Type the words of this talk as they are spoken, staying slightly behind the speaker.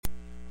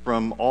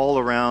from all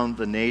around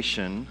the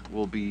nation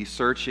will be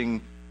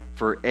searching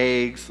for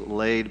eggs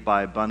laid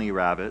by bunny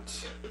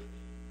rabbits.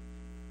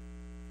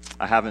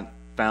 I haven't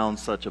found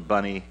such a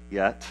bunny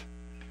yet.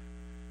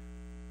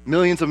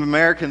 Millions of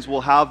Americans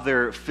will have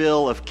their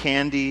fill of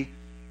candy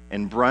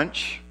and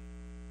brunch,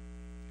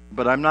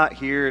 but I'm not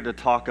here to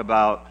talk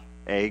about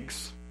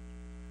eggs,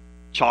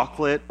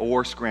 chocolate,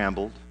 or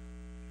scrambled.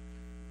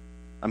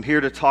 I'm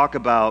here to talk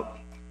about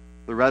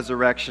the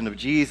resurrection of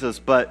Jesus,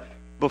 but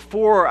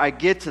before I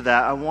get to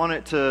that, I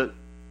wanted to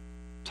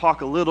talk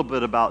a little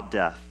bit about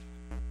death.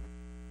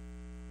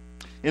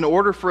 In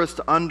order for us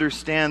to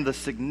understand the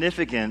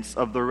significance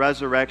of the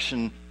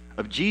resurrection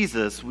of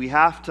Jesus, we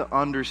have to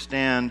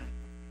understand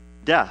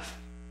death,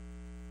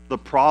 the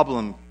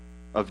problem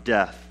of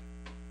death.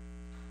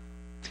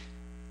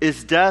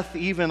 Is death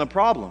even a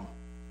problem?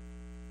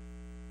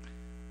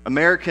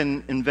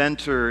 American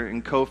inventor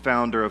and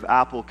co-founder of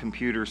Apple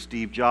Computer,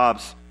 Steve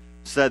Jobs,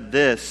 said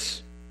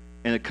this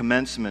in a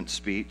commencement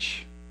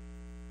speech.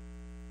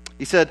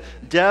 He said,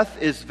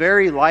 "Death is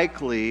very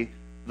likely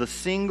the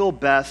single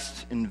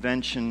best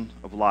invention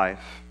of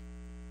life."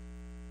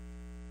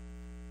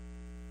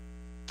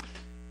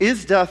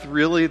 Is death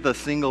really the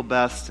single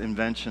best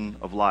invention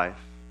of life?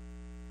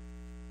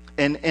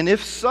 And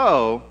if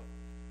so,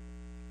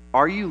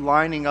 are you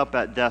lining up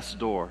at death's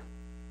door?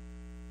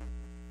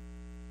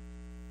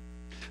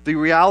 The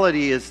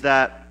reality is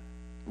that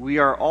we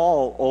are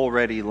all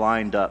already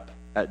lined up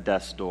at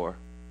death's door.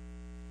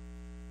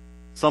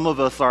 Some of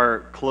us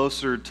are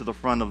closer to the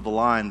front of the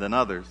line than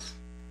others.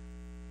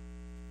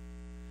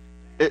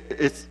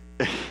 It's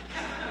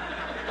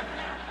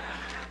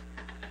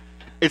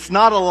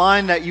not a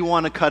line that you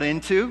want to cut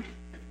into.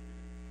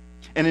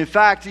 And in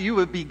fact, you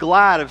would be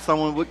glad if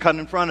someone would cut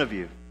in front of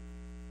you.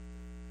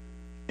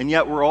 And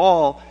yet we're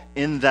all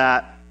in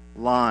that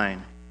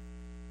line.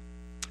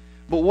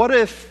 But what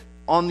if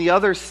on the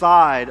other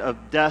side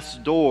of death's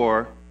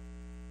door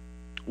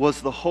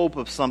was the hope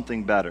of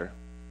something better?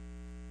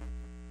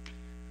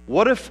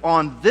 What if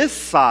on this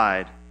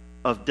side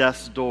of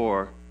death's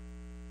door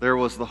there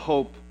was the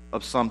hope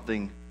of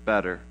something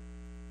better?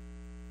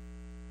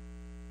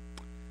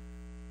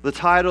 The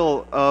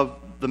title of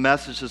the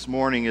message this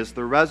morning is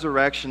 "The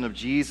Resurrection of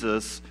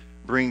Jesus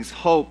Brings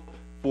Hope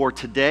for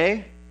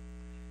Today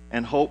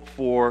and Hope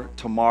for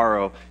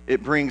Tomorrow."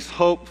 It brings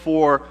hope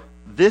for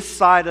this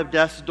side of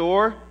death's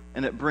door,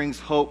 and it brings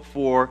hope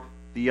for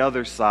the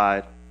other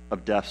side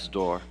of death's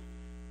door.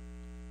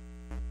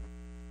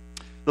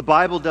 The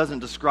Bible doesn't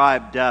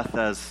describe death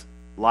as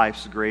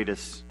life's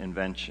greatest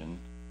invention.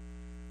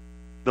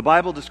 The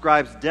Bible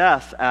describes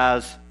death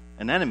as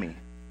an enemy,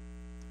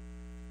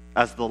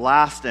 as the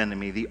last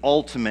enemy, the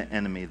ultimate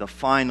enemy, the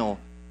final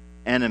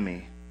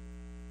enemy.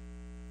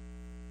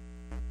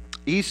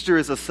 Easter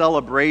is a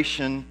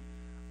celebration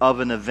of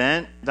an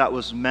event that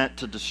was meant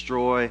to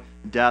destroy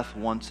death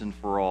once and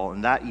for all,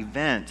 and that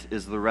event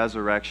is the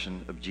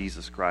resurrection of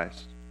Jesus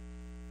Christ.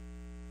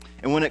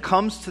 And when it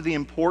comes to the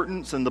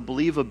importance and the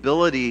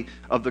believability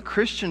of the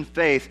Christian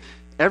faith,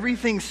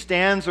 everything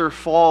stands or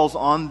falls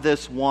on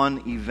this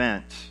one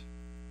event.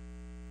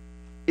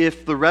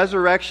 If the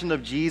resurrection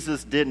of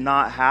Jesus did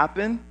not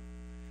happen,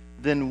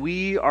 then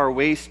we are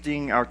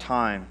wasting our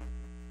time.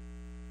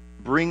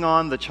 Bring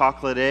on the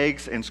chocolate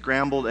eggs and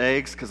scrambled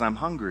eggs because I'm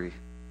hungry.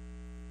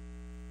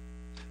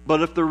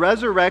 But if the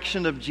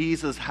resurrection of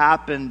Jesus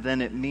happened, then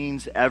it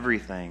means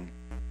everything.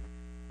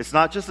 It's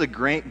not just a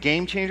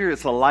game changer,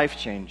 it's a life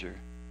changer.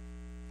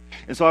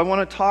 And so I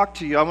want to talk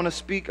to you, I want to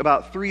speak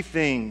about three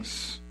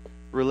things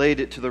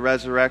related to the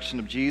resurrection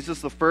of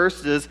Jesus. The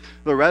first is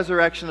the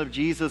resurrection of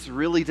Jesus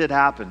really did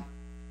happen.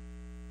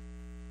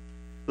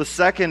 The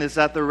second is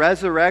that the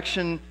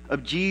resurrection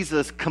of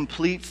Jesus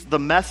completes the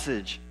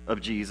message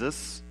of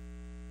Jesus.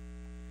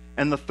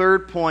 And the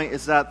third point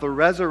is that the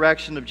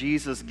resurrection of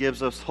Jesus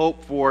gives us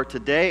hope for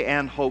today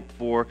and hope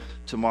for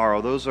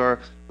tomorrow. Those are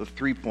the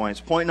 3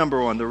 points. Point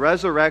number one, the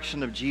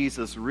resurrection of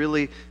Jesus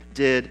really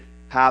did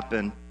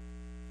happen.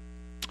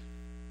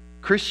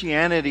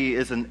 Christianity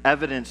is an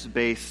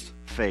evidence-based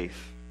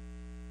faith.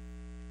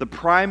 The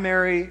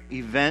primary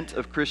event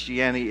of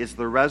Christianity is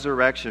the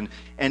resurrection,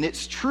 and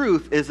its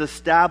truth is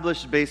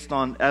established based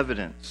on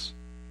evidence.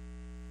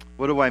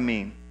 What do I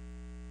mean?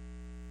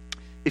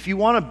 If you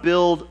want to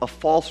build a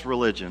false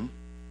religion,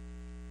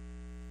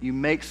 you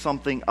make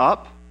something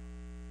up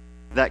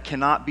that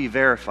cannot be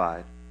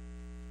verified.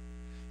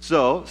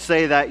 So,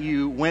 say that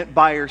you went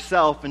by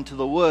yourself into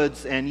the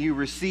woods and you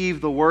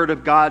received the Word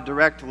of God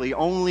directly.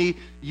 Only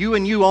you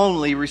and you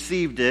only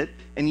received it,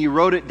 and you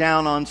wrote it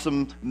down on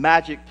some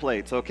magic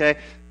plates, okay?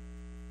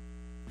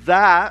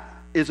 That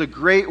is a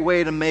great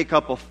way to make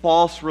up a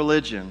false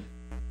religion.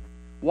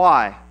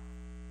 Why?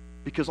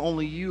 Because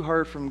only you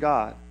heard from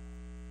God.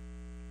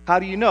 How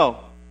do you know?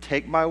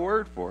 Take my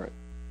word for it.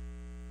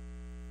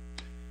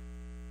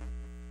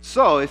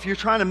 So, if you're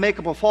trying to make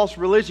up a false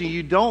religion,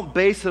 you don't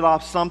base it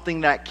off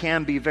something that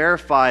can be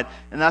verified,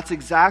 and that's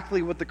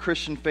exactly what the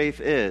Christian faith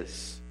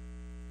is.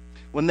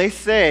 when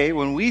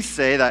we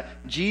say that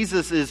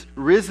Jesus is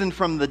risen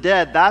from the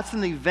dead, that's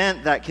an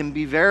event that can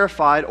be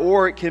verified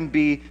or it can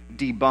be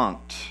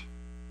debunked.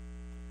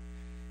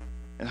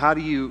 And how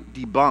do you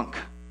debunk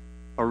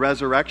a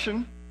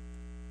resurrection?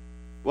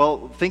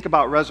 Well, think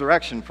about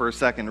resurrection for a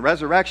second.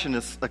 Resurrection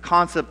is a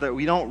concept that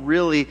we don't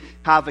really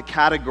have a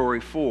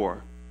category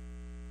for.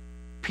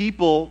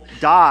 People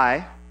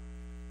die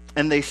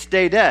and they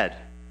stay dead.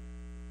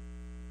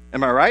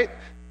 Am I right?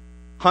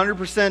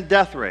 100%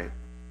 death rate.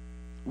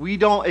 We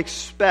don't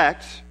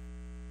expect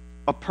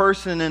a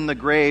person in the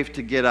grave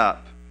to get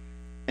up.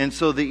 And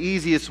so the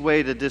easiest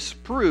way to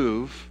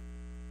disprove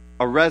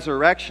a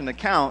resurrection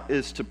account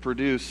is to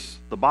produce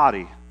the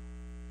body.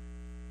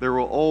 There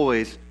will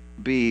always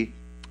be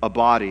a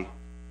body.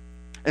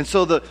 And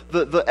so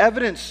the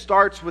evidence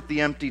starts with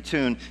the empty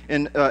tomb.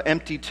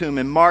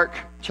 In Mark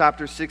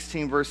chapter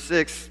 16, verse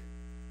 6,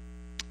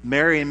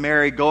 Mary and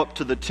Mary go up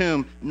to the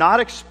tomb, not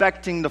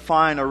expecting to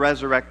find a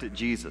resurrected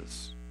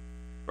Jesus.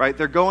 Right?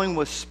 They're going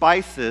with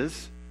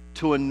spices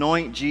to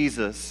anoint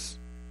Jesus.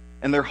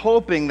 And they're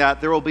hoping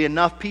that there will be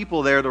enough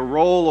people there to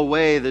roll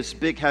away this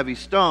big heavy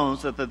stone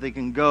so that they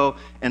can go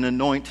and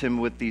anoint him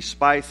with these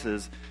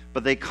spices.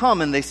 But they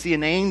come and they see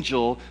an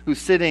angel who's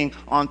sitting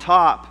on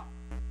top.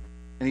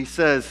 And he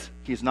says,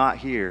 he's not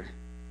here.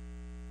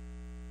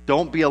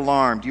 Don't be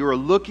alarmed. You are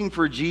looking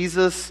for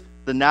Jesus,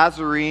 the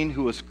Nazarene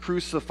who was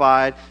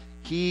crucified.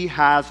 He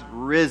has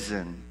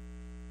risen.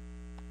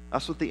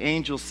 That's what the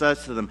angel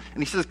says to them.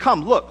 And he says,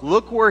 come,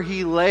 look where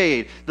he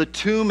laid. The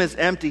tomb is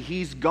empty.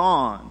 He's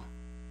gone.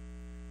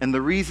 And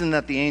the reason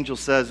that the angel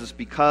says is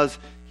because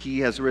he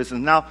has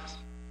risen. Now,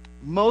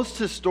 most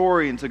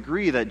historians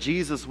agree that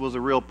Jesus was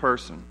a real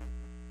person.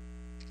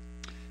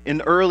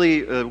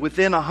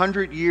 Within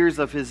 100 years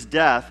of his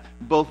death,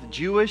 both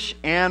Jewish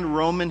and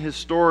Roman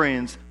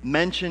historians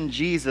mention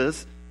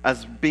Jesus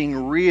as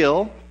being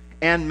real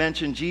and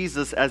mention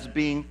Jesus as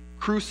being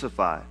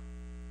crucified.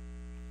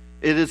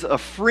 It is a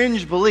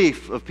fringe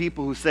belief of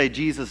people who say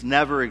Jesus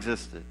never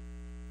existed.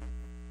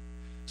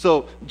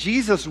 So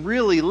Jesus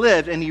really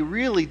lived and he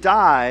really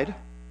died.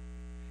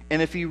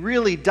 And if he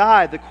really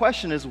died, the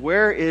question is,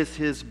 where is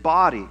his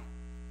body?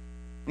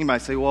 You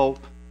might say, well,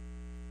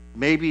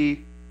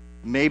 maybe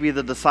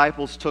the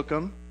disciples took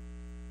him,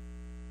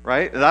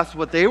 right? That's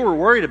what they were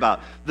worried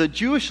about. The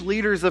Jewish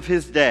leaders of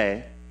his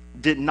day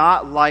did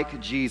not like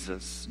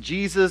Jesus.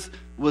 Jesus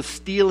was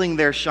stealing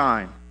their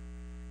shine.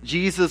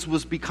 Jesus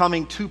was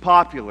becoming too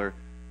popular,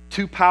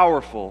 too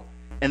powerful,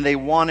 and they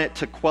wanted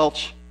to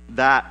quelch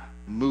that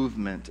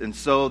movement. And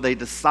so they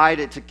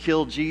decided to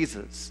kill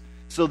Jesus.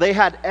 So they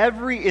had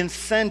every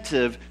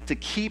incentive to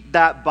keep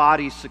that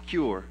body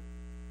secure.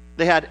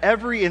 They had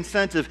every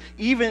incentive,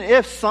 even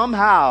if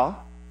somehow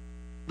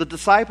the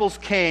disciples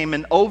came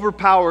and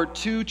overpowered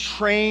 2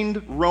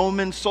 trained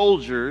Roman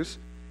soldiers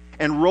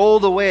and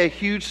rolled away a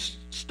huge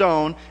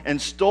stone and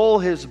stole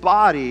his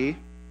body,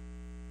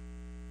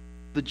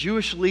 the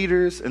Jewish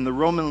leaders and the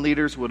Roman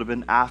leaders would have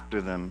been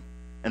after them,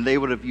 and they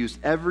would have used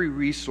every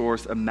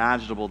resource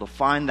imaginable to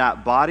find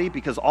that body,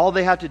 because all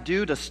they had to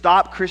do to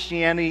stop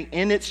Christianity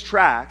in its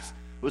tracks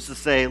was to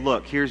say,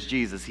 look, here's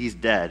Jesus, he's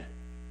dead.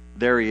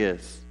 There he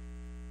is.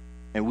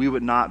 And we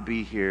would not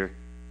be here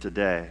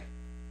today.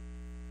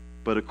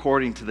 But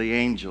according to the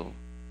angel,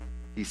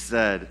 he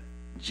said,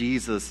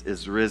 Jesus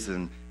is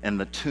risen, and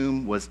the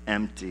tomb was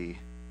empty,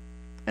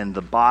 and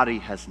the body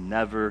has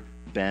never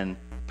been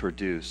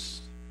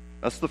produced.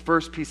 That's the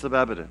first piece of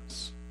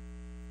evidence.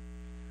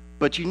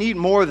 But you need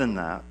more than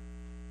that.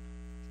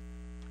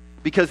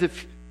 Because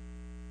if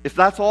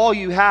that's all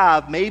you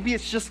have, maybe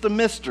it's just a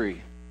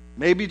mystery.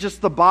 Maybe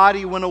just the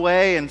body went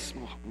away and,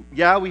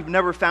 yeah, we've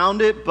never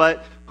found it,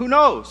 but who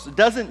knows? It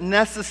doesn't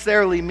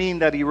necessarily mean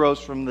that he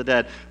rose from the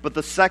dead. But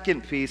the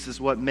second piece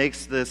is what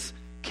makes this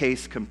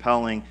case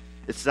compelling.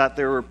 It's that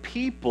there were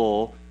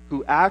people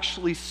who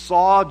actually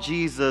saw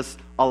Jesus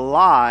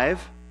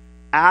alive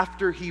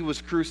after he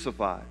was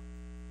crucified.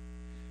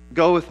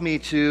 Go with me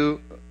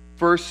to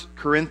 1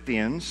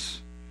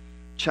 Corinthians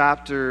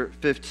chapter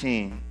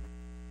 15.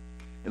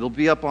 It'll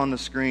be up on the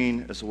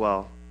screen as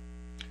well.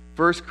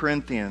 1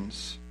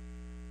 Corinthians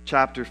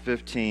chapter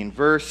 15,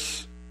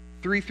 verse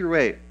 3 through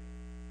 8.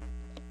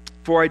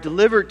 For I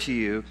delivered to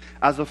you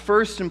as of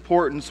first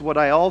importance what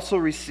I also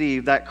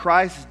received, that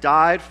Christ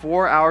died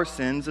for our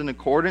sins in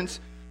accordance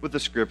with the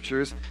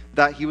Scriptures,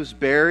 that he was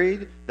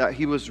buried, that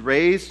he was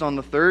raised on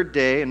the third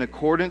day in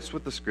accordance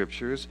with the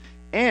Scriptures,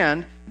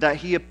 and that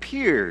he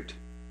appeared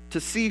to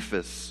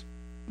Cephas,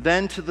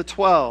 then to the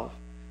 12.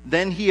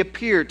 Then he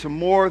appeared to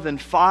more than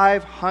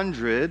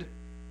 500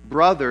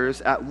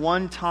 brothers at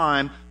one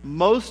time,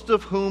 most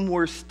of whom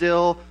were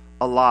still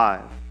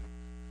alive,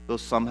 though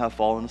some have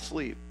fallen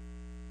asleep.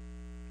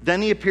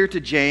 Then he appeared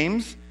to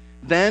James,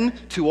 then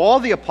to all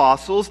the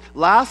apostles.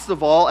 Last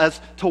of all, as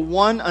to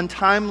one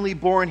untimely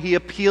born, he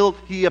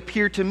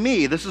appeared to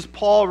me. This is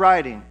Paul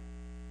writing.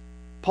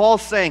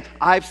 Paul's saying,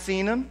 I've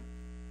seen him.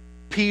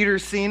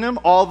 Peter's seen him.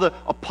 All the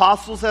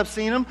apostles have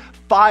seen him.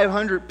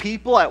 500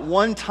 people at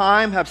one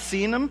time have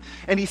seen him.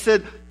 And he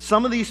said,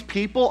 some of these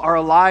people are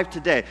alive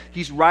today.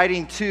 He's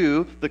writing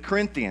to the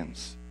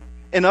Corinthians.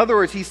 In other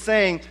words, he's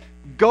saying,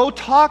 go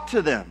talk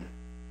to them.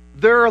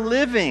 They're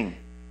living.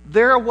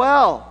 They're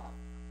well.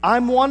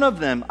 I'm one of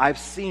them. I've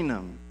seen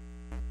them.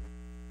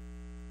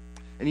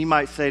 And you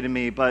might say to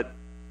me, but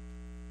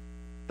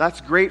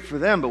that's great for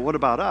them, but what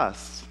about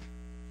us?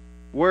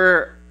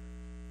 Where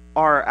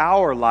are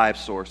our life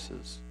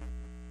sources?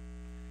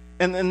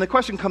 And the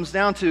question comes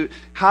down to,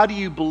 how do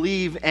you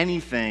believe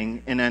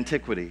anything in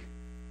antiquity?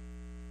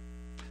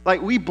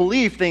 Like, we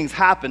believe things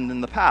happened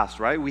in the past,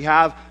 right? We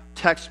have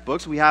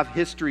textbooks, we have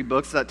history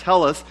books that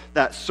tell us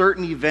that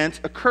certain events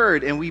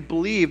occurred, and we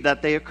believe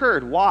that they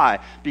occurred. Why?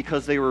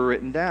 Because they were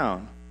written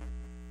down.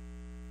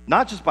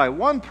 Not just by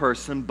one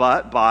person,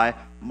 but by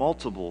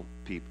multiple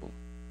people.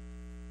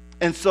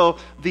 And so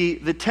the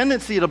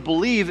tendency to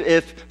believe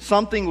if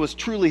something was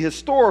truly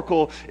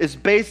historical is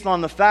based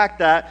on the fact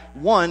that,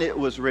 one, it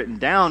was written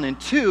down,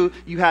 and two,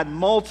 you had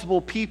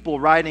multiple people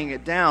writing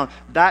it down.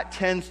 That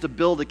tends to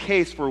build a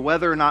case for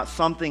whether or not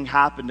something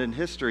happened in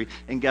history.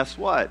 And guess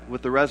what?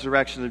 With the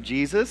resurrection of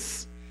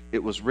Jesus,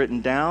 it was written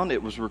down,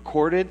 it was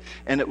recorded,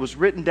 and it was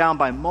written down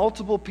by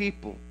multiple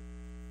people.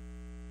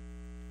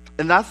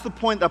 And that's the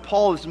point that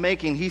Paul is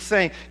making. He's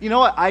saying, you know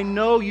what? I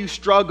know you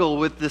struggle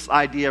with this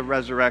idea of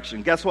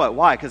resurrection. Guess what?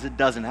 Why? Because it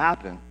doesn't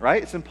happen,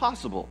 right? It's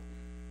impossible.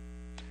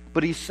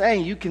 But he's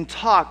saying you can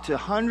talk to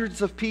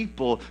hundreds of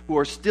people who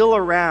are still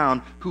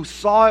around, who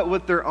saw it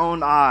with their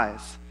own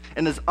eyes.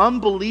 And as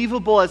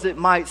unbelievable as it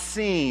might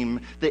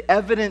seem, the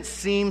evidence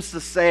seems to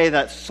say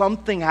that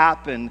something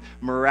happened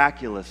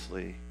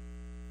miraculously.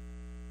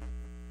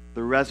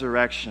 The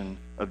resurrection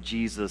of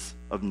Jesus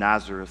of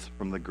Nazareth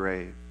from the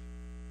grave.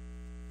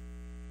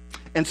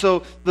 And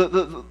so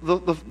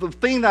the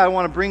thing that I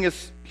want to bring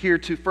us here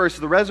to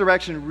first, the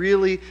resurrection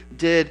really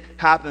did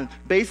happen.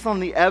 Based on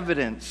the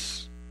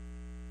evidence,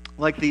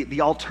 like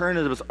the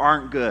alternatives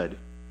aren't good.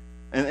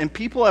 And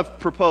people have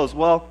proposed,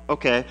 well,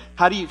 okay,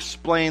 how do you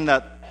explain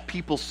that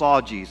people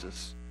saw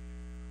Jesus?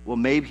 Well,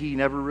 maybe he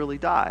never really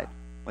died.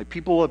 Like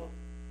people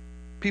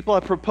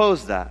have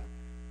proposed that.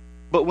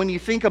 But when you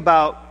think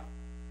about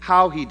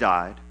how he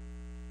died,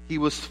 he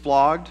was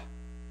flogged,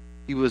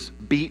 he was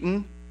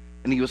beaten,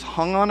 and he was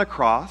hung on a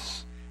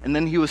cross, and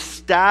then he was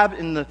stabbed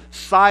in the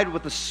side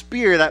with a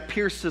spear that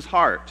pierced his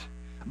heart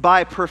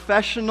by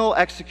professional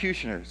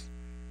executioners.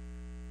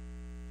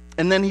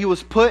 And then he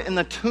was put in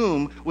the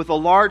tomb with a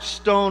large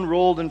stone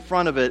rolled in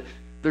front of it.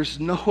 There's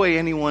no way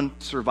anyone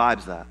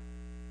survives that.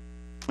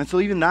 And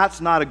so even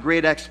that's not a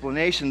great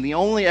explanation. The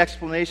only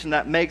explanation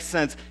that makes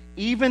sense,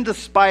 even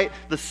despite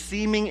the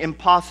seeming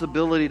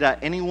impossibility that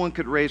anyone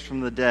could raise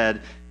from the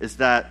dead, is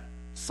that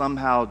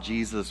somehow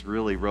Jesus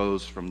really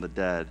rose from the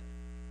dead.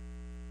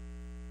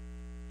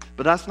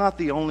 But that's not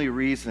the only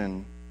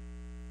reason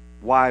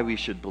why we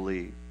should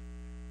believe.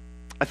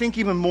 I think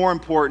even more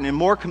important and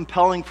more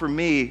compelling for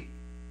me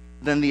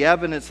than the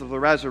evidence of the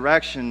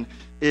resurrection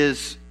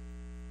is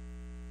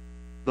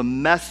the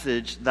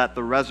message that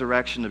the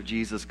resurrection of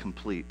Jesus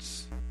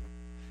completes.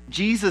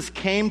 Jesus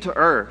came to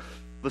earth,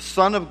 the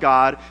Son of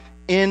God,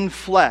 in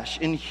flesh,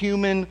 in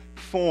human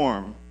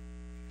form,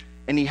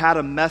 and he had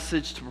a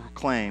message to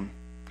proclaim.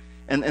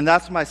 And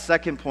that's my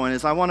second point,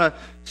 is I want to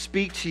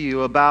speak to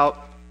you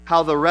about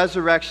how the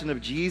resurrection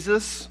of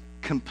Jesus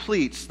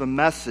completes the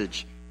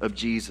message of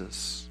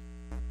Jesus.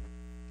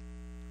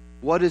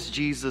 What is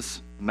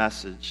Jesus'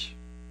 message?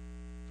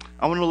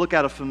 I want to look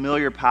at a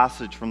familiar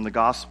passage from the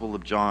Gospel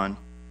of John.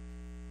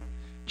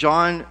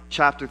 John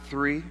chapter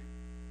 3,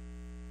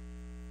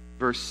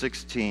 verse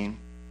 16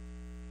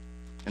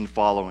 and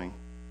following.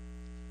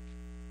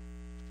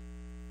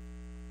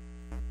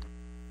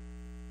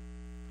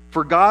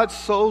 For God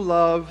so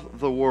loved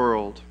the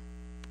world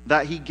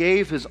that he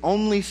gave his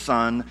only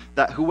Son,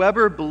 that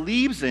whoever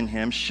believes in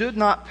him should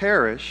not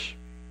perish,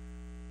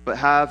 but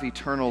have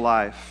eternal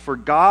life. For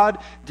God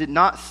did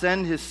not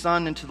send his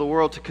Son into the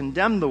world to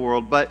condemn the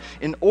world, but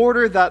in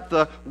order that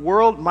the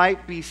world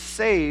might be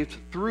saved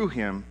through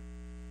him.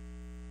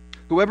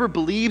 Whoever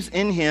believes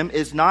in him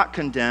is not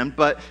condemned,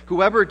 but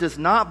whoever does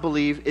not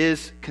believe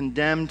is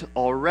condemned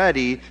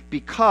already,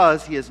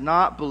 because he has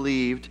not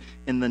believed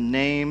in the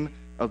name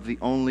of the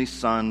only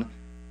Son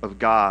of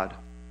God.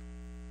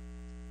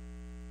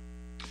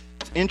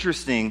 It's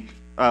interesting,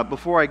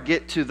 before I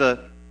get to the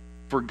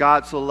 "for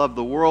God so loved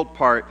the world"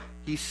 part,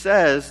 he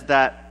says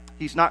that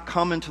he's not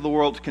come into the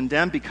world to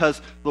condemn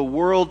because the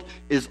world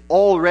is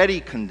already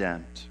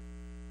condemned.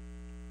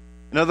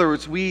 In other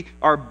words, we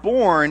are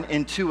born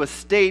into a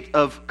state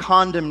of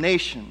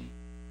condemnation.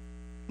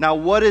 Now,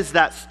 what is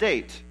that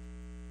state?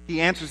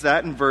 He answers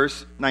that in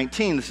verse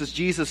 19. This is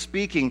Jesus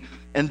speaking.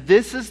 And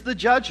this is the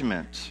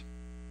judgment.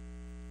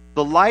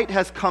 The light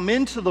has come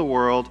into the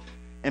world,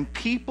 and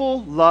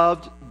people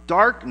loved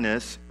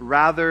darkness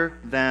rather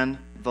than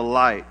the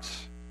light,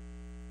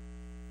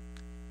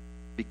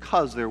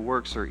 because their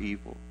works are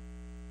evil.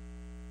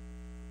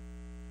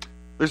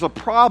 There's a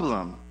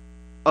problem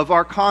of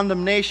our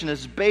condemnation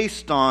is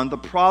based on the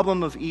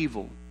problem of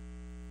evil.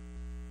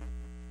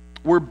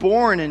 We're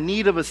born in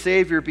need of a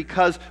Savior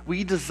because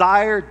we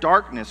desire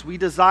darkness. We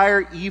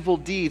desire evil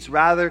deeds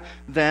rather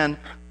than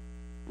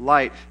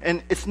light.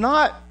 And it's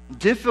not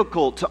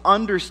difficult to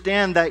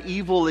understand that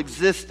evil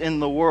exists in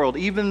the world.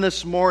 Even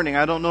this morning,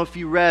 I don't know if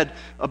you read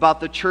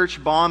about the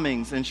church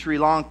bombings in Sri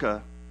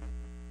Lanka.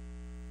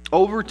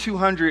 Over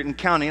 200 and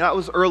counting. That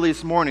was early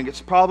this morning. It's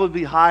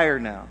probably higher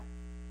now.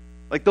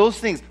 Like those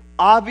things,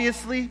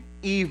 obviously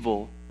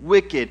evil,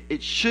 wicked.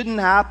 It shouldn't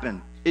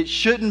happen. It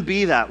shouldn't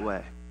be that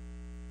way.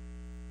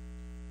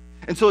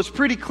 And so it's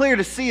pretty clear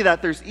to see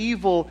that there's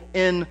evil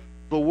in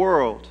the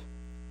world.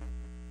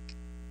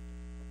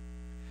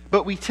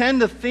 But we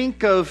tend to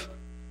think of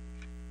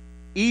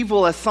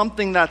evil as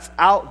something that's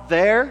out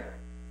there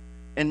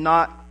and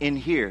not in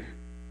here.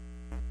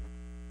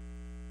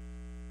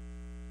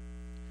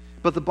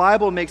 But the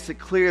Bible makes it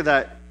clear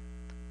that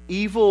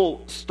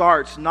evil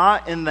starts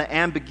not in the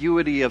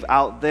ambiguity of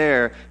out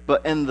there,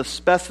 but in the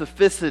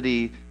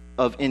specificity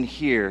of in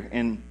here,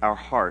 in our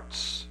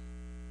hearts.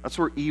 That's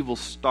where evil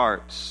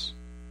starts.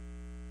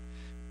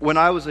 When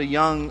I was a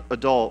young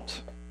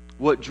adult,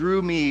 what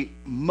drew me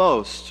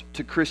most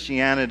to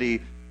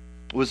Christianity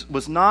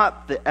was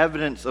not the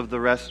evidence of the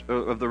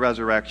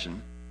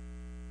resurrection.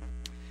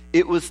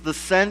 It was the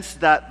sense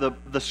that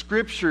the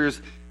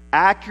Scriptures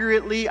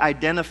accurately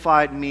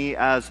identified me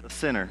as a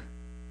sinner.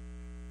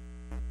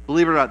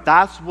 Believe it or not,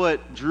 that's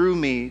what drew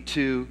me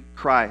to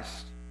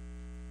Christ.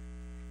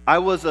 I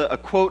was a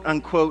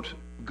quote-unquote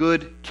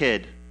good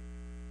kid.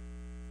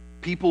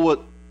 People would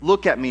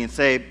look at me and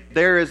say,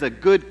 there is a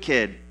good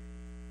kid.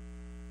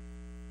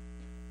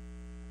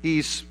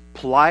 He's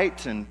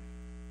polite and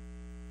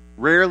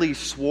rarely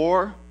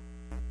swore,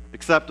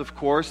 except, of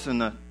course,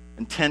 in an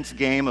intense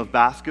game of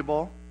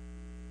basketball.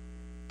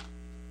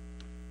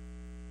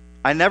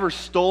 I never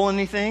stole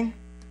anything,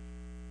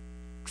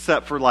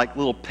 except for like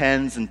little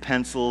pens and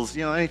pencils,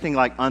 anything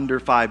like under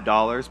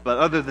 $5. But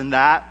other than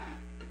that,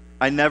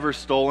 I never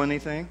stole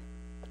anything.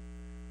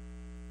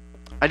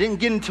 I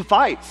didn't get into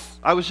fights.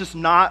 I was just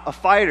not a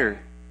fighter,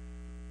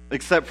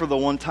 except for the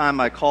one time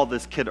I called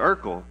this kid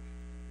Urkel.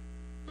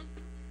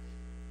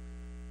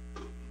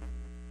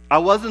 I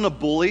wasn't a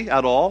bully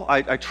at all.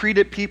 I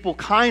treated people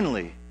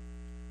kindly,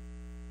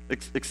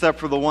 except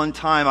for the one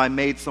time I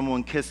made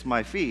someone kiss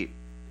my feet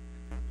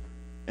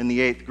in the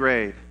 8th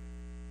grade.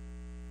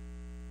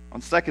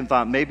 On second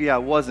thought, maybe I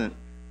wasn't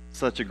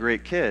such a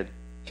great kid.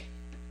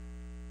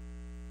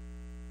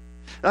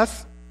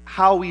 That's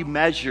how we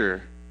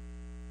measure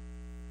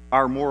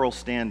our moral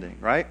standing,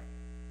 right?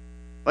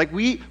 Like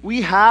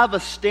we have a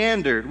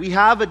standard, we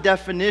have a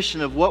definition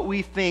of what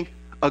we think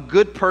a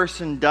good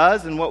person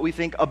does and what we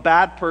think a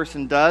bad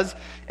person does,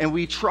 and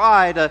we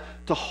try to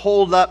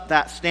hold up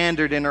that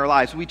standard in our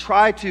lives. We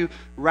try to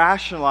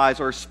rationalize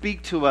or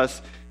speak to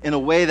us in a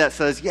way that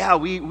says, yeah,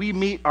 we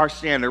meet our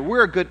standard.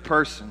 We're a good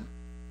person.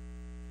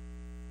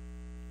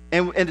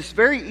 And it's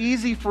very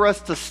easy for us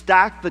to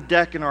stack the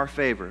deck in our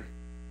favor.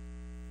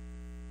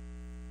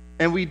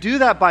 And we do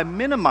that by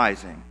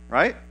minimizing,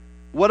 right?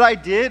 What I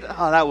did,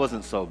 that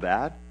wasn't so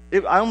bad.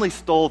 I only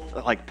stole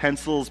like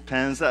pencils,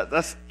 pens.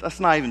 That's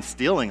not even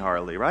stealing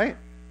hardly, right?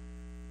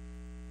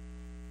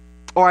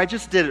 Or I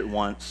just did it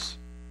once.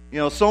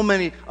 So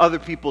many other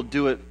people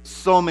do it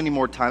so many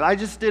more times. I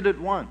just did it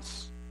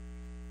once.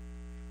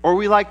 Or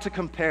we like to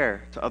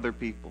compare to other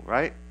people,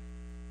 right?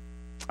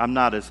 I'm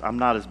not as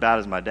bad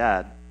as my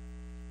dad.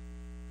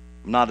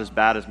 I'm not as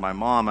bad as my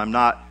mom. I'm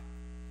not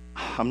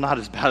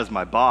as bad as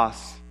my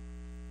boss.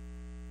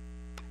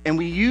 And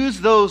we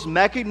use those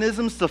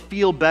mechanisms to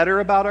feel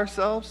better about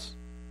ourselves,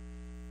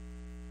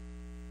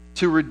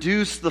 to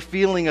reduce the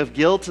feeling of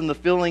guilt and the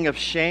feeling of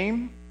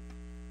shame.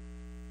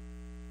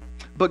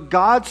 But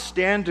God's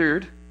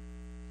standard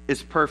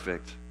is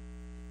perfect.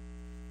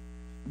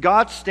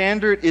 God's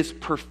standard is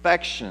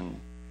perfection.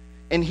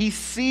 And He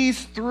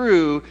sees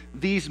through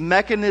these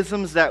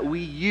mechanisms that we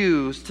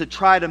use to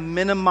try to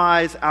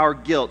minimize our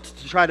guilt,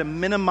 to try to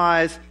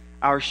minimize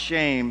our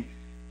shame.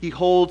 He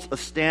holds a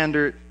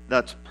standard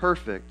that's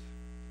perfect.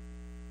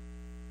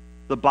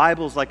 The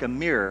Bible's like a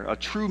mirror, a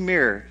true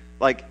mirror.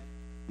 Like,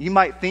 you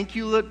might think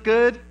you look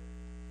good,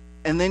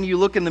 and then you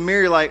look in the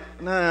mirror, you're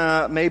like,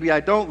 nah, maybe I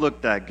don't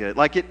look that good.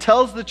 Like, it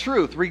tells the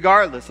truth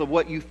regardless of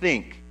what you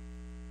think.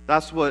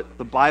 That's what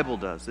the Bible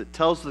does. It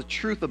tells the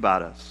truth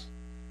about us.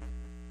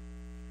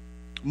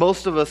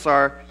 Most of us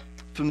are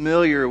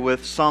familiar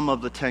with some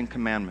of the 10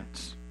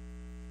 Commandments.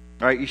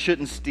 Right? You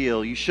shouldn't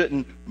steal. You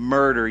shouldn't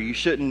murder. You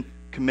shouldn't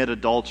commit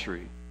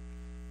adultery.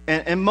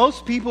 And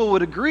most people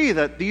would agree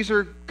that these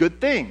are good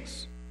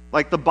things.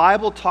 Like the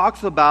Bible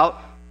talks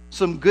about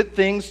some good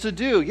things to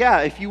do. Yeah,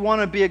 if you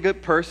want to be a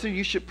good person,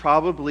 you should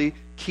probably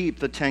keep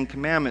the 10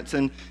 Commandments.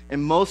 And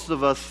most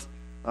of us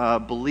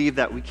believe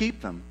that we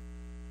keep them.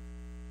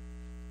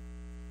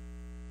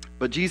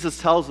 But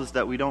Jesus tells us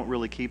that we don't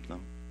really keep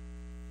them.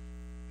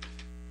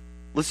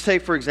 Let's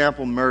take, for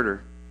example,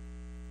 murder.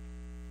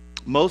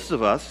 Most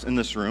of us in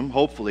this room,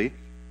 hopefully,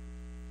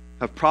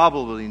 have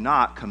probably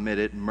not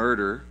committed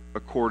murder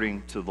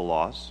according to the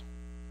laws.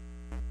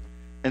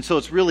 And so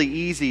it's really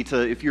easy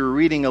to, if you're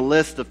reading a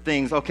list of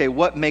things, okay,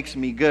 what makes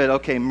me good?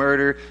 Okay,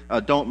 murder,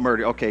 don't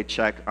murder. Okay,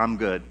 check, I'm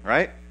good,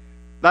 right?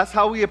 That's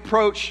how we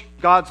approach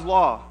God's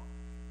law.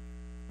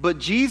 But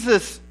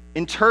Jesus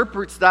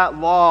interprets that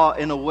law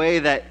in a way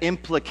that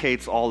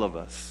implicates all of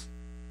us.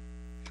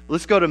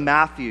 Let's go to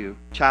Matthew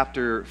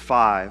chapter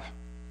 5.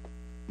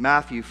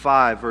 Matthew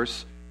 5,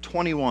 verse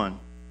 21.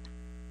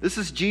 This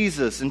is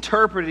Jesus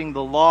interpreting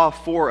the law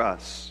for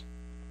us.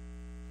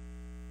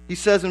 He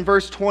says in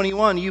verse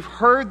 21, "You've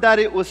heard that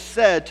it was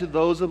said to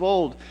those of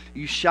old,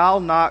 'You shall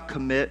not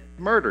commit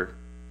murder.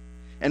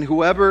 And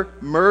whoever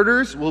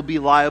murders will be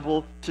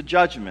liable to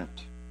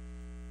judgment.'"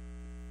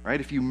 Right?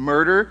 If you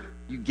murder,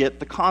 you get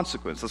the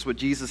consequence. That's what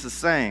Jesus is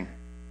saying.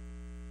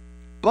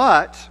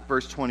 "But,"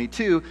 verse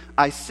 22,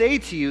 "I say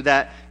to you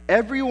that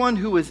everyone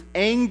who is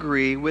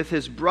angry with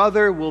his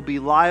brother will be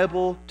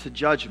liable to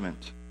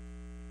judgment.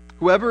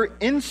 Whoever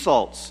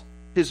insults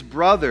his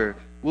brother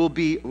will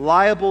be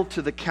liable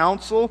to the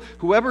council.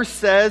 Whoever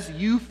says,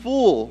 'You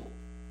fool,'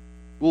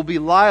 will be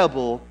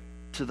liable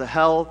to the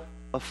hell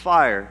of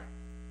fire."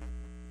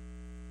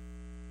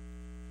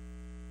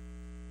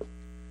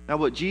 Now,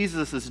 what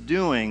Jesus is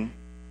doing,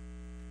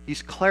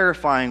 he's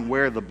clarifying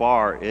where the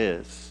bar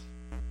is.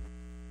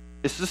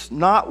 It's just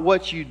not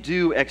what you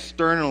do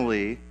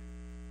externally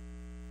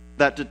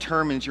that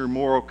determines your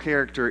moral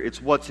character.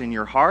 It's what's in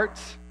your heart,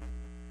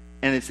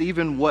 and it's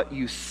even what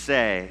you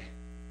say.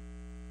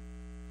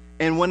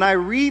 And when I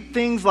read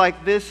things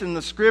like this in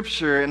the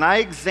Scripture, and I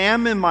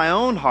examine my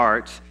own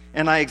heart,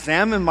 and I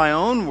examine my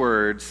own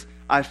words,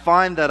 I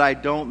find that I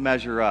don't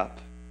measure up.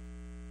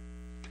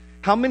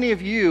 How many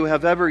of you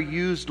have ever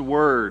used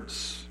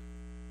words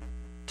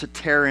to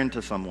tear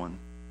into someone?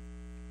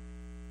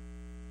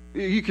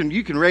 You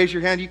can raise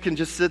your hand. You can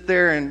just sit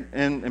there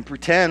and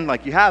pretend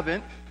like you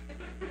haven't.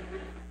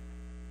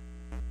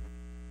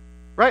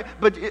 Right?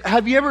 But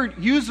have you ever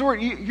used the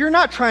word? You're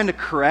not trying to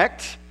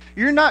correct.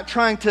 You're not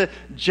trying to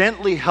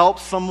gently help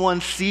someone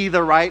see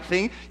the right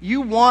thing.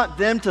 You want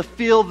them to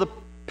feel the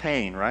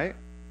pain, right?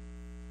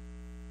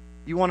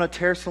 You want to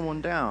tear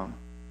someone down.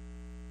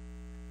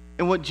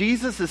 And what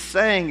Jesus is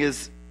saying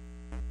is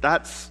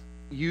that's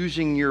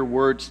using your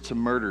words to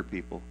murder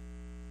people.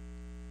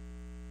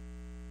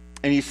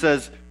 And he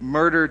says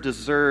murder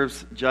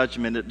deserves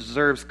judgment. It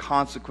deserves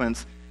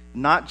consequence,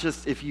 not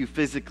just if you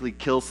physically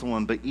kill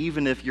someone, but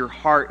even if your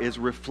heart is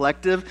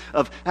reflective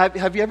of...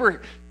 Have you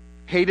ever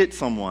hated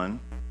someone,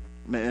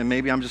 and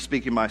maybe I'm just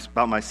speaking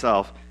about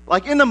myself,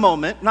 like in a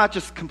moment, not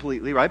just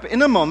completely, right? But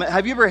in a moment,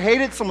 have you ever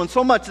hated someone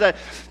so much that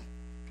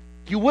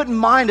you wouldn't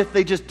mind if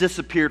they just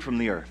disappeared from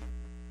the earth?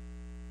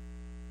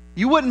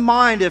 You wouldn't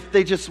mind if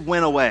they just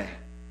went away.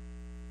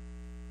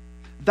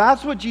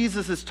 That's what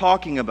Jesus is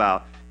talking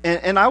about.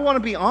 And I want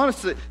to be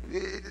honest,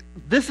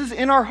 this is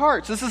in our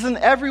hearts. This is in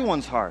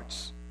everyone's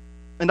hearts.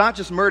 And not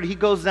just murder. He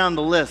goes down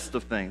the list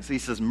of things. He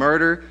says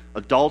murder,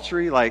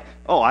 adultery, like,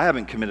 oh, I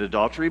haven't committed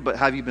adultery, but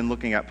have you been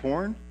looking at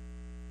porn?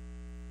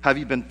 Have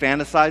you been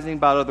fantasizing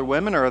about other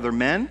women or other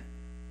men?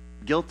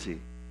 Guilty.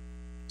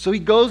 So he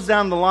goes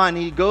down the line.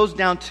 He goes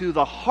down to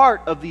the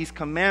heart of these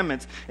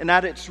commandments. And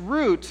at its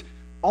root,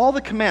 all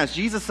the commands,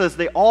 Jesus says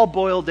they all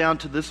boil down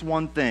to this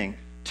one thing.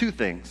 Two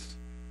things.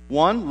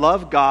 One,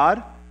 love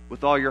God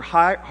with all your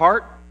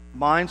heart,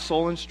 mind,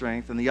 soul, and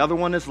strength. And the other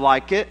one is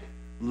like it.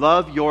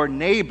 Love your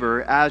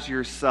neighbor as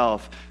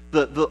yourself.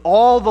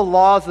 All the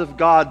laws of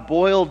God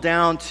boil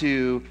down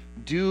to,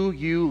 do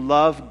you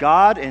love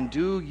God and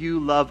do you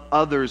love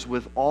others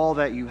with all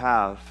that you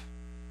have?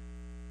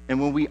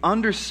 And when we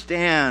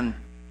understand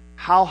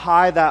how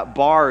high that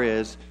bar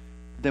is,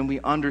 then we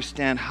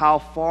understand how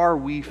far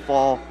we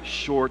fall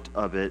short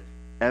of it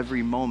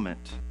every moment,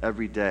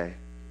 every day.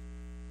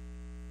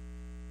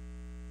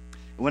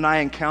 When I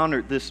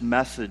encountered this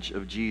message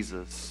of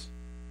Jesus,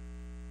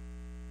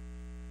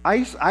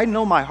 I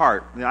know my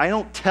heart. I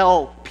don't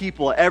tell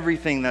people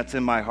everything that's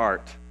in my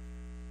heart.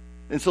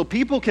 And so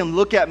people can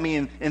look at me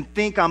and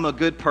think I'm a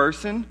good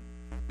person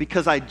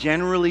because I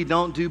generally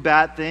don't do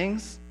bad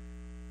things.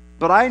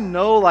 But I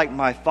know like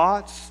my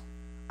thoughts.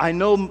 I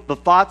know the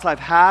thoughts I've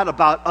had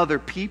about other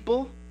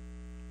people.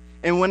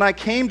 And when I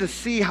came to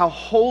see how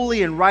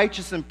holy and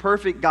righteous and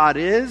perfect God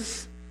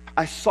is,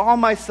 I saw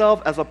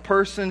myself as a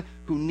person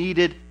who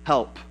needed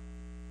help.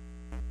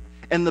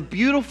 And the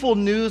beautiful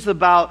news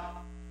about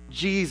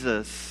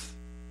Jesus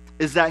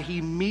is that he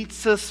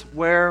meets us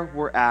where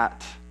we're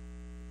at.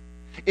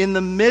 In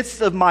the midst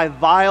of my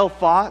vile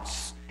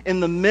thoughts, in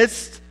the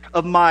midst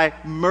of my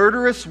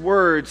murderous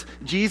words,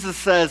 Jesus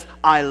says,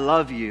 I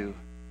love you.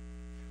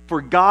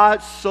 For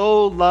God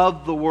so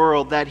loved the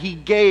world that he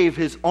gave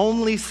his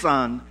only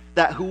Son,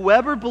 that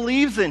whoever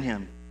believes in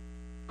him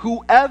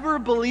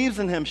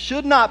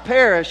should not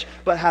perish,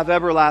 but have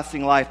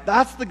everlasting life.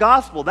 That's the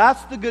gospel.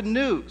 That's the good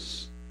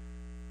news.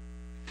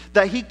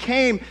 That he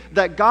came,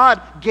 that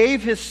God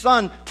gave his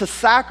Son to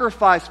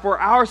sacrifice for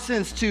our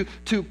sins,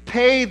 to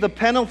pay the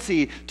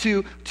penalty,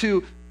 to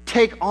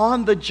take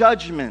on the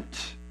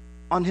judgment.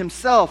 on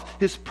himself.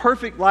 His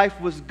perfect life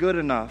was good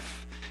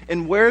enough.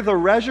 And where the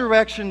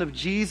resurrection of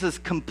Jesus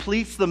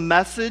completes the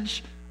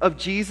message of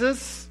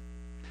Jesus,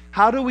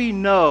 how do we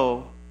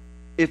know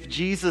if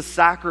Jesus'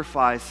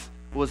 sacrifice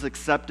was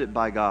accepted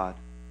by God?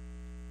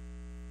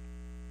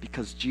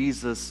 Because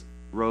Jesus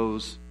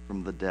rose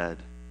from the dead.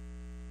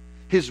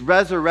 His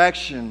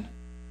resurrection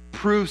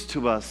proves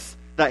to us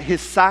that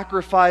his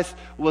sacrifice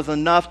was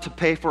enough to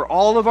pay for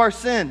all of our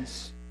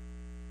sins.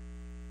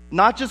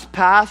 Not just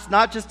past,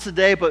 not just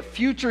today, but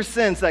future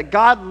sins. That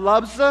God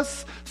loves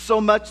us so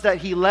much that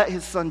he let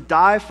his son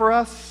die for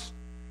us.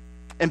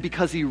 And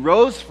because he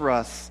rose for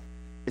us,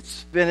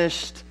 it's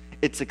finished,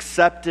 it's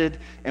accepted,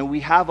 and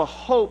we have a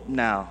hope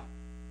now.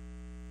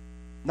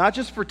 Not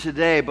just for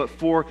today, but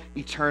for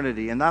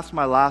eternity. And that's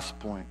my last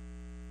point.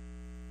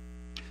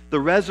 The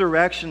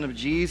resurrection of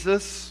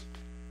Jesus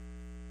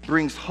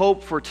brings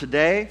hope for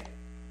today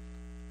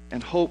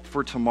and hope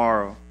for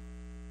tomorrow.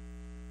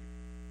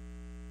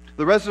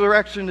 The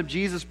resurrection of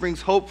Jesus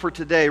brings hope for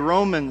today.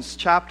 Romans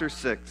chapter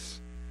 6.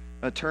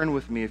 Turn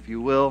with me if you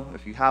will.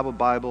 If you have a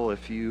Bible,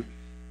 if you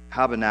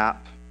have an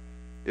app,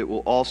 it will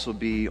also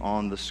be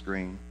on the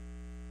screen.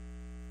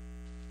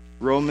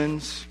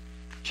 Romans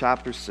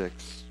chapter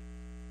 6.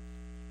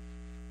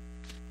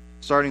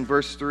 Starting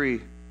verse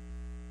 3.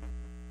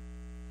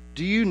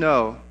 Do you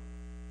know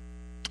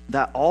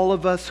that all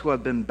of us who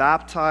have been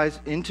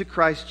baptized into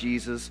Christ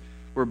Jesus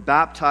were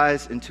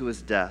baptized into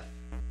his death?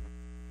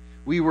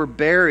 We were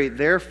buried,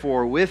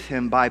 therefore, with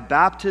him by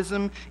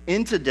baptism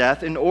into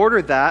death, in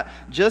order that,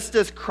 just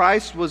as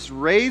Christ was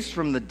raised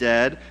from the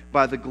dead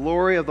by the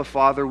glory of the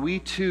Father, we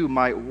too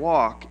might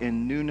walk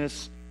in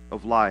newness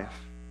of life.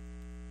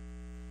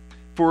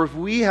 For if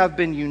we have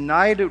been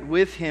united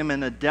with him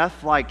in a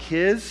death like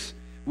his,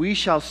 we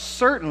shall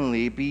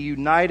certainly be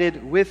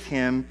united with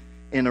him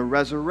in a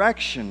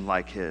resurrection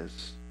like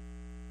his.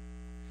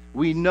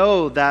 We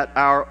know that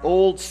our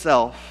old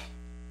self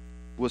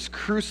was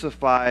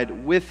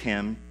crucified with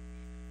him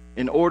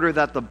in order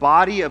that the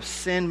body of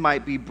sin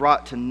might be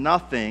brought to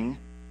nothing,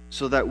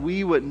 so that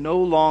we would no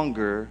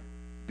longer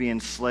be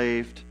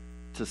enslaved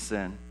to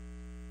sin.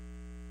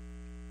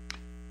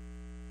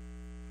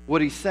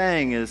 What he's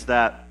saying is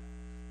that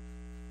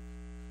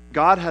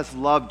God has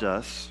loved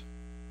us,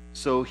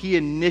 so he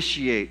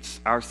initiates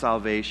our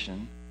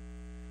salvation.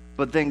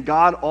 But then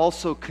God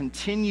also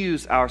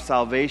continues our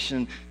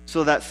salvation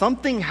so that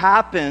something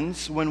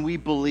happens when we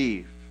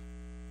believe.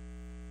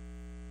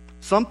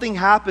 Something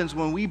happens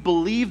when we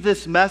believe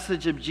this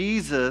message of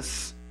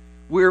Jesus.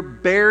 We're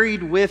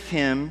buried with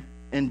him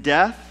in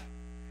death,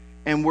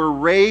 and we're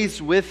raised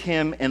with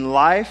him in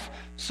life,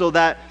 so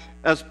that,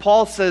 as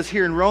Paul says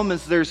here in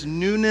Romans, there's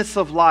newness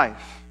of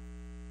life.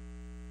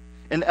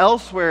 And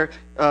elsewhere,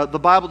 the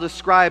Bible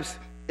describes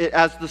it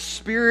as the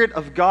Spirit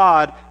of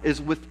God is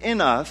within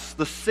us,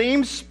 the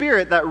same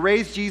Spirit that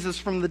raised Jesus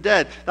from the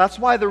dead. That's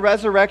why the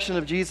resurrection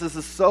of Jesus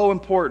is so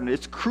important.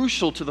 It's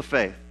crucial to the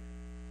faith.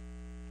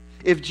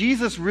 If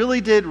Jesus really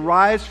did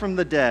rise from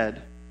the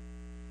dead,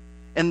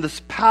 and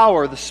this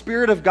power, the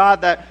Spirit of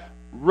God that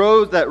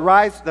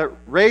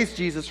raised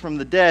Jesus from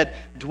the dead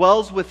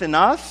dwells within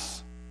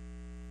us,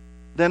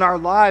 then our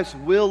lives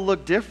will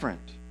look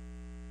different.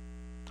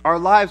 Our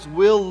lives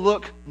will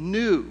look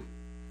new.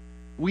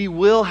 We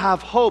will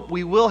have hope.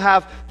 We will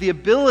have the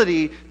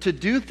ability to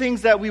do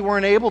things that we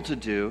weren't able to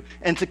do,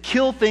 and to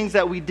kill things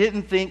that we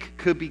didn't think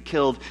could be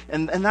killed.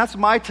 And that's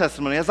my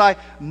testimony. As I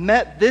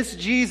met this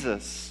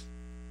Jesus,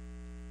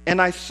 and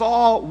I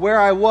saw where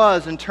I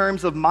was in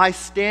terms of my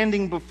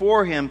standing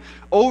before him,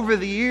 over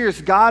the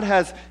years, God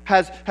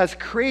has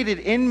created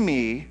in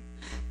me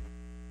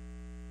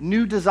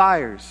new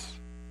desires.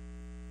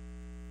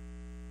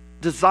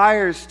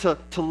 Desires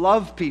to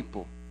love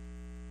people,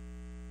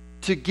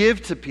 to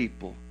give to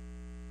people.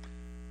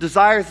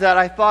 Desires that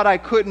I thought I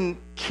couldn't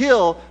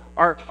kill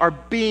are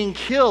being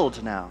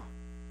killed now.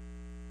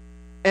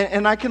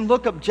 And I can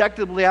look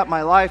objectively at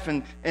my life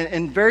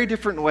in very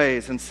different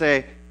ways and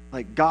say,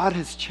 like, God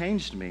has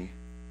changed me.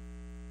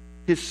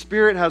 His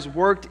Spirit has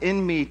worked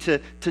in me to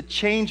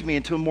change me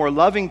into a more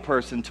loving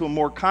person, to a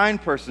more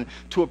kind person,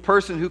 to a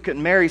person who could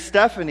marry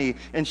Stephanie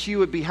and she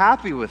would be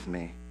happy with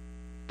me.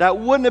 That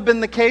wouldn't have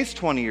been the case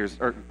 20 years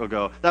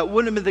ago. That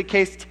wouldn't have been the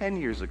case 10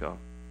 years ago.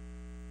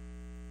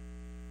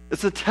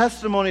 It's a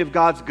testimony of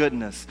God's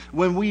goodness.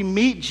 When we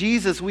meet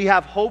Jesus, we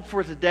have hope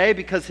for today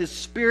because his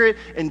Spirit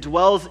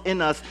indwells in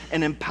us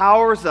and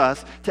empowers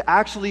us to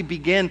actually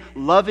begin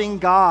loving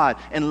God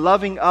and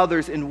loving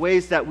others in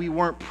ways that we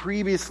weren't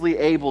previously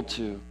able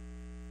to.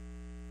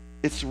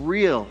 It's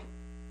real.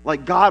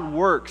 Like, God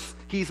works.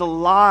 He's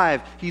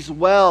alive. He's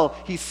well.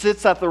 He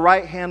sits at the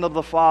right hand of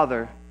the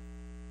Father.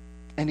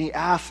 And he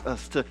asks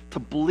us to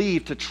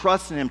believe, to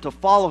trust in him, to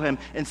follow him,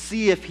 and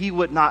see if he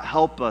would not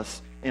help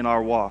us in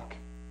our walk.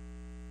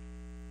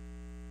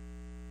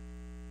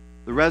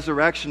 The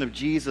resurrection of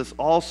Jesus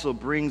also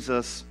brings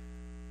us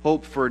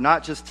hope for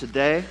not just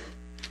today,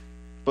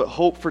 but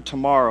hope for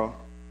tomorrow.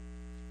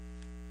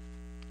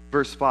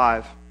 Verse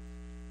 5,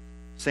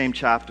 same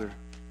chapter.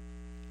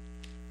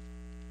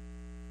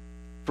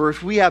 For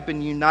if we have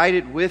been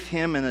united with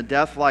him in a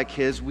death like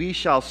his, we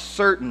shall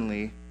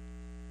certainly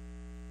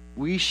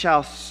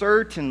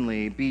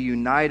be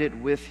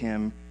united with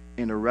him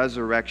in a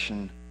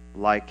resurrection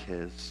like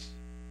his.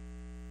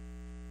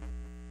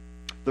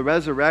 The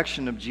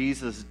resurrection of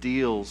Jesus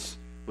deals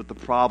with the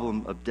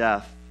problem of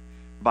death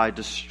by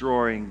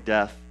destroying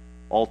death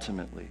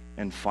ultimately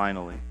and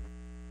finally.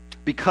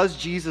 Because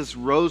Jesus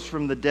rose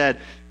from the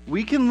dead,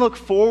 we can look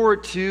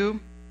forward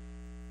to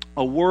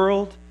a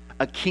world,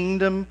 a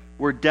kingdom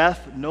where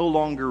death no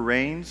longer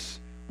reigns,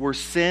 where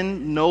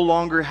sin no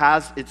longer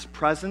has its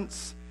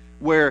presence,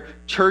 where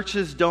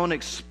churches don't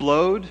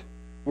explode,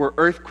 where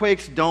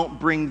earthquakes don't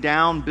bring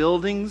down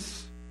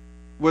buildings,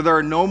 where there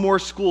are no more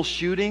school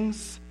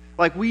shootings.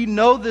 Like, we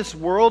know this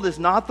world is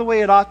not the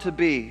way it ought to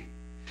be.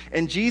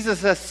 And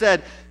Jesus has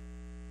said,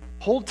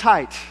 hold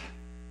tight.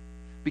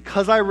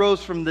 Because I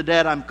rose from the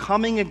dead, I'm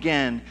coming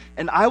again,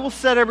 and I will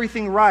set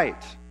everything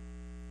right.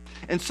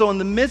 And so in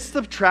the midst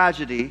of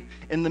tragedy,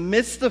 in the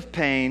midst of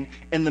pain,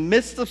 in the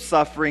midst of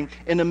suffering,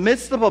 in the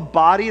midst of a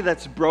body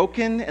that's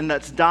broken and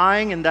that's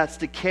dying and that's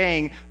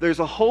decaying, there's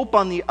a hope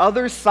on the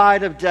other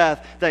side of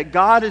death that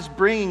God is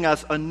bringing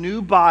us a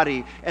new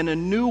body and a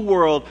new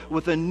world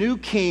with a new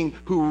king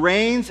who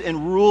reigns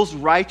and rules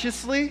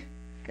righteously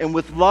and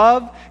with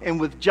love and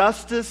with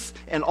justice,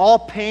 and all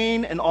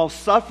pain and all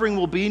suffering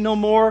will be no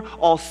more,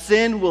 all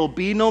sin will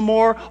be no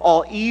more,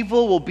 all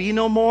evil will be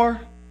no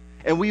more,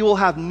 and we will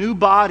have new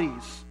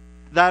bodies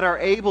that are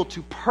able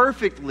to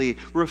perfectly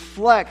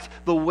reflect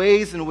the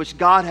ways in which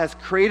God has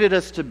created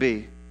us to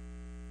be.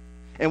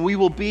 And we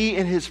will be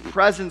in his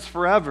presence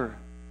forever.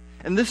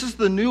 And this is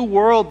the new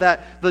world,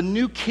 the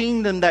new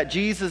kingdom that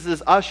Jesus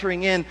is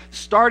ushering in,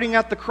 starting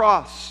at the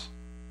cross,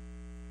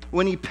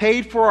 when he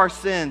paid for our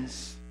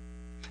sins.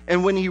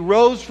 And when he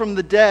rose from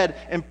the dead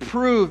and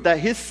proved that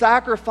his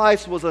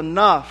sacrifice was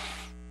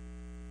enough,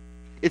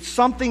 it's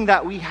something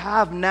that we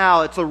have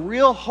now. It's a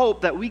real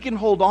hope that we can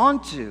hold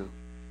on to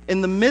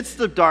in the midst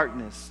of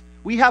darkness.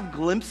 We have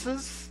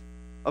glimpses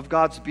of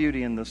God's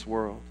beauty in this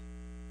world.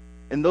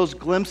 And those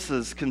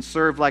glimpses can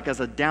serve like as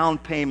a down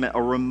payment,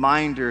 a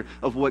reminder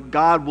of what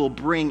God will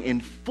bring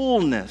in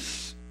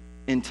fullness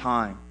in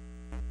time.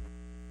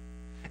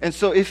 And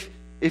so if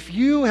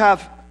you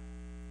have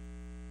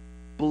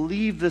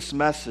believe this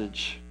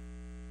message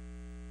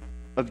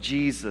of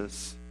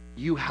Jesus,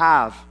 you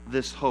have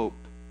this hope.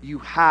 You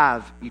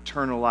have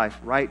eternal life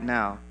right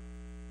now.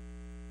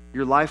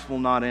 Your life will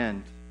not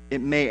end. It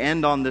may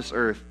end on this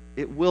earth.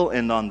 It will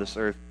end on this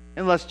earth,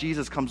 unless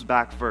Jesus comes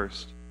back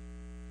first.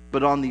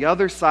 But on the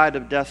other side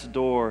of death's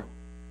door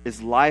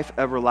is life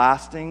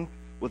everlasting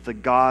with a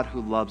God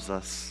who loves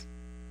us.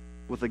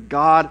 With a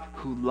God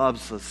who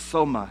loves us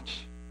so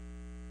much.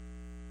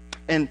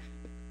 And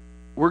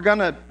we're going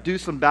to do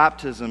some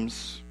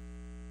baptisms.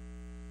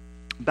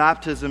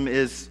 Baptism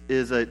is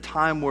a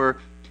time where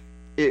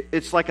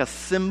it's like a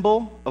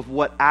symbol of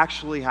what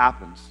actually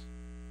happens.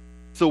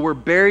 So we're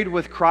buried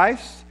with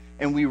Christ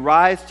and we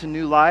rise to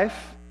new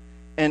life.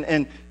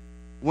 And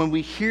when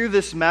we hear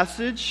this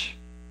message,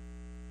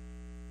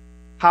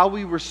 how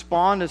we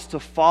respond is to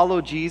follow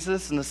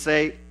Jesus and to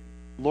say,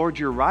 Lord,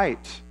 you're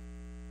right.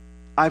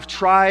 I've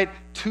tried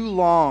too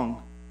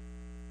long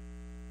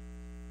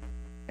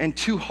and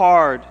too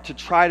hard to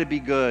try to be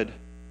good.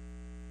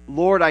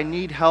 Lord, I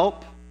need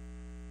help.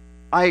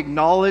 I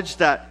acknowledge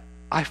that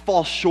I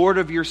fall short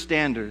of your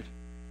standard,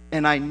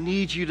 and I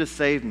need you to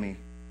save me.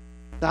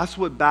 That's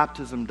what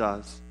baptism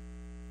does,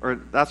 or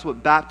that's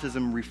what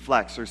baptism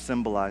reflects or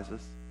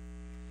symbolizes.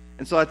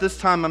 And so at this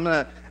time, I'm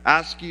going to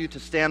ask you to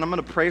stand. I'm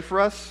going to pray for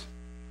us,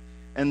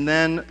 and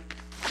then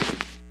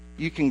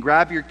you can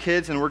grab your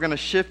kids, and we're going to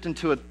shift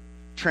into a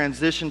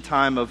transition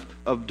time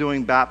of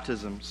doing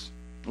baptisms.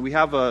 We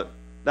have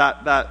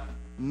that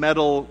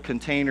metal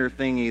container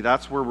thingy.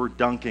 That's where we're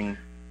dunking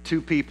 2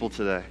 people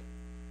today.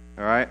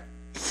 All right?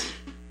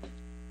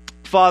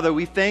 Father,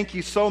 we thank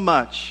you so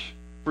much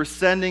for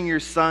sending your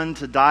Son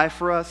to die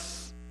for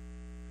us.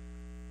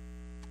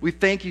 We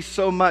thank you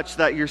so much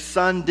that your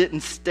Son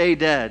didn't stay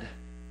dead,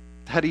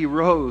 that he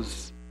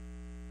rose,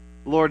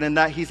 Lord, and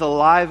that he's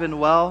alive and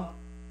well,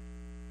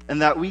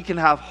 and that we can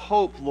have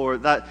hope,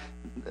 Lord,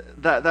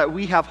 that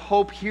we have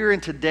hope here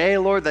and today,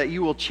 Lord, that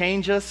you will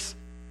change us,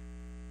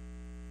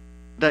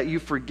 that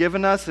you've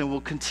forgiven us and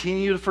will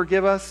continue to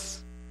forgive us,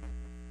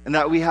 and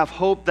that we have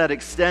hope that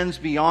extends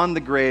beyond the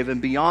grave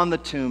and beyond the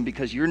tomb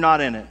because you're not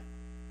in it.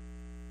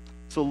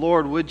 So,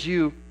 Lord, would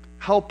you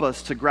help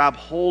us to grab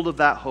hold of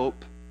that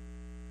hope?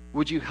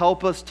 Would you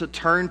help us to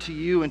turn to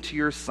you and to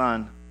your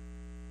Son?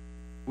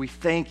 We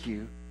thank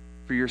you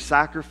for your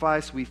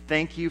sacrifice. We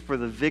thank you for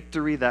the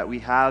victory that we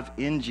have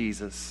in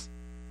Jesus.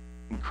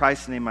 In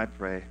Christ's name I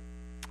pray.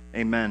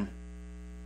 Amen.